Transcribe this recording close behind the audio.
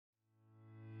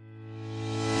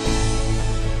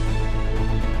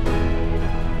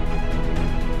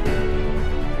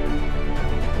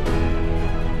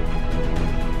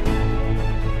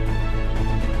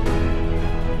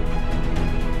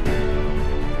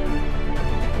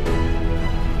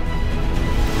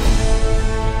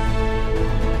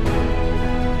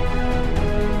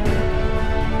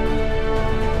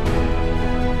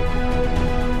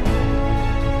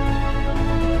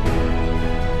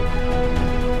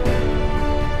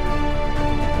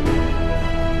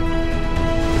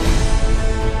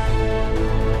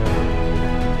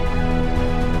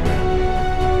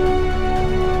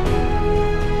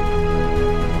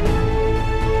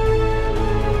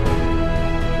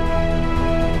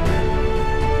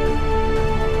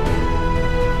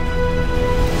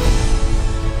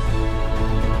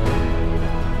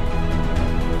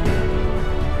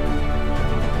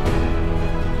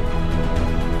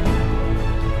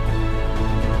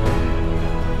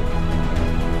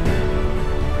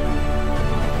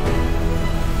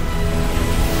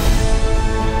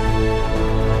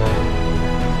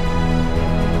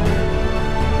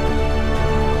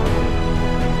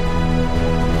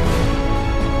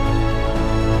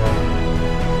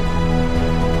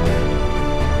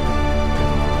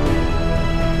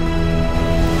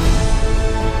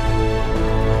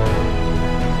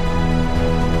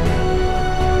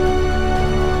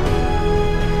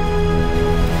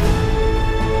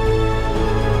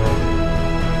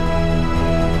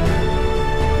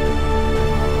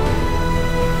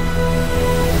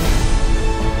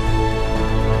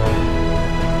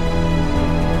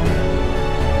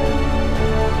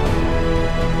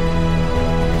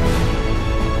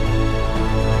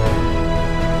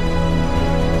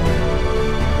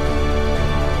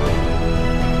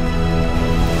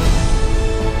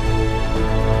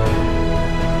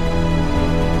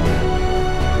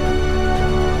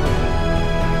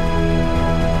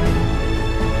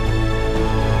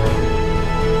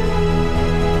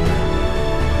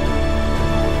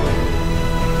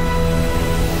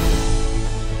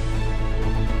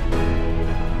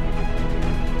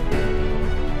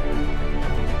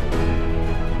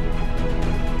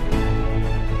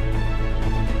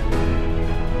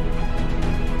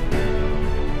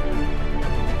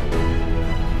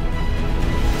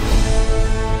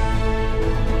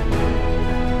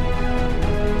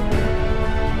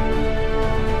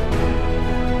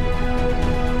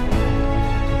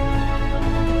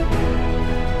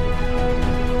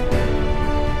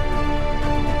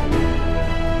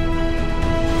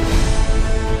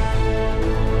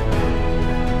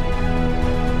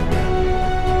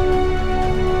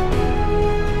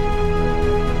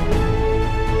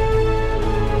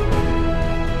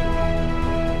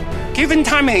Given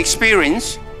time and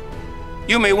experience,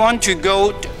 you may want to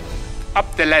go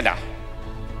up the ladder.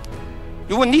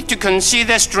 You will need to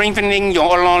consider strengthening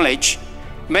your knowledge,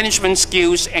 management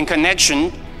skills, and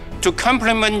connection to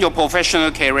complement your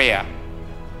professional career.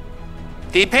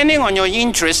 Depending on your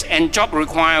interests and job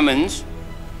requirements,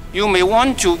 you may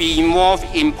want to be involved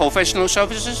in professional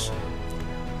services,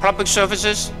 public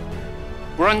services,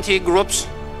 volunteer groups,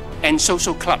 and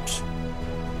social clubs.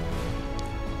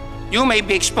 You may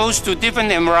be exposed to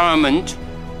different environments,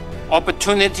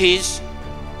 opportunities,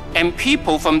 and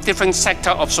people from different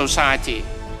sectors of society,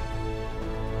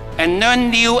 and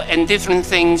learn new and different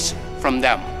things from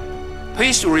them.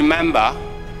 Please remember,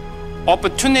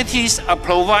 opportunities are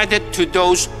provided to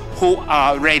those who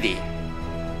are ready.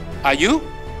 Are you?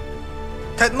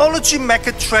 Technology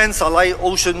megatrends are like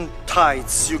ocean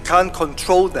tides. You can't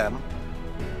control them,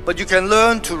 but you can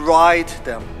learn to ride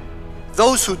them.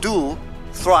 Those who do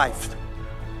thrive.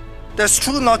 That's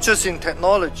true not just in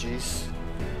technologies,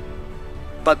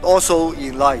 but also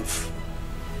in life.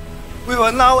 We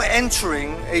are now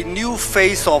entering a new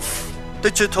phase of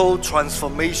digital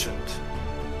transformation.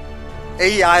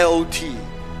 AIoT,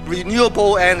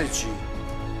 renewable energy,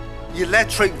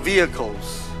 electric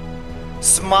vehicles,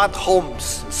 smart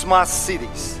homes, smart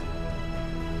cities.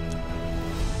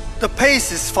 The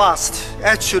pace is fast,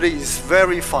 actually it's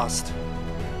very fast.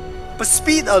 But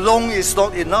speed alone is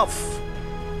not enough.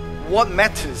 What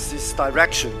matters is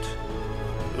direction.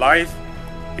 Life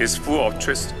is full of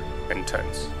twists and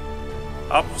turns,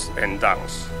 ups and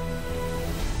downs.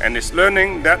 And it's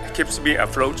learning that keeps me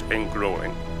afloat and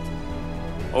growing.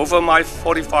 Over my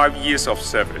 45 years of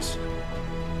service,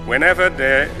 whenever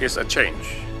there is a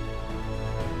change,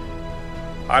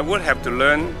 I would have to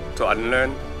learn to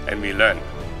unlearn and relearn,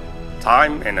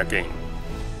 time and again.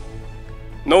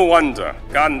 No wonder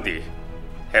Gandhi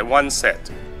had once said,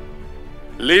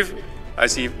 "Live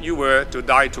as if you were to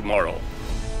die tomorrow,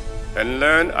 and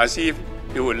learn as if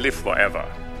you would live forever."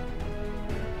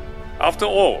 After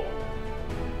all,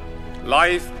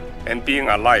 life and being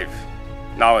alive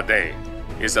nowadays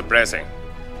is a blessing.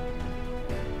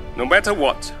 No matter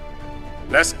what,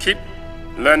 let's keep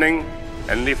learning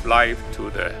and live life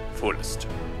to the fullest.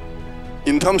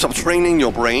 In terms of training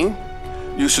your brain,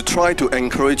 you should try to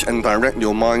encourage and direct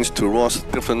your minds towards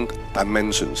different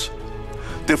dimensions,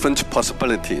 different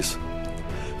possibilities.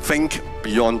 Think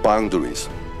beyond boundaries.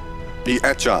 Be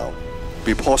agile,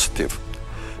 be positive,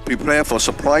 prepare for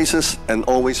surprises, and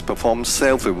always perform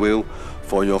self-review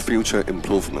for your future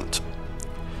improvement.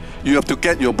 You have to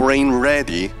get your brain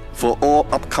ready for all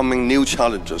upcoming new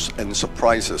challenges and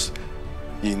surprises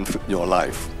in your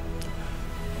life.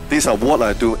 These are what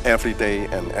I do every day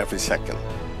and every second.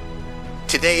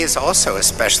 Today is also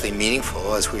especially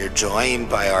meaningful as we are joined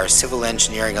by our civil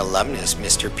engineering alumnus,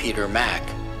 Mr. Peter Mack,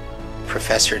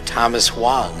 Professor Thomas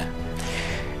Wang,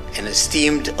 an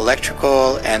esteemed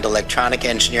electrical and electronic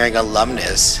engineering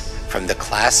alumnus from the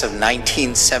class of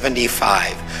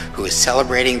 1975, who is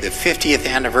celebrating the 50th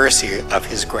anniversary of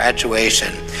his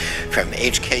graduation from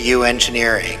HKU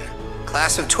Engineering.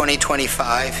 Class of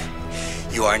 2025,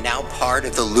 you are now part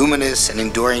of the luminous and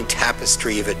enduring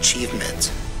tapestry of achievement.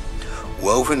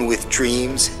 Woven with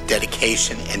dreams,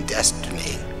 dedication, and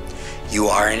destiny, you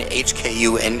are an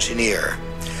HKU engineer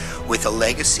with a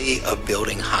legacy of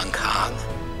building Hong Kong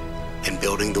and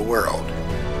building the world.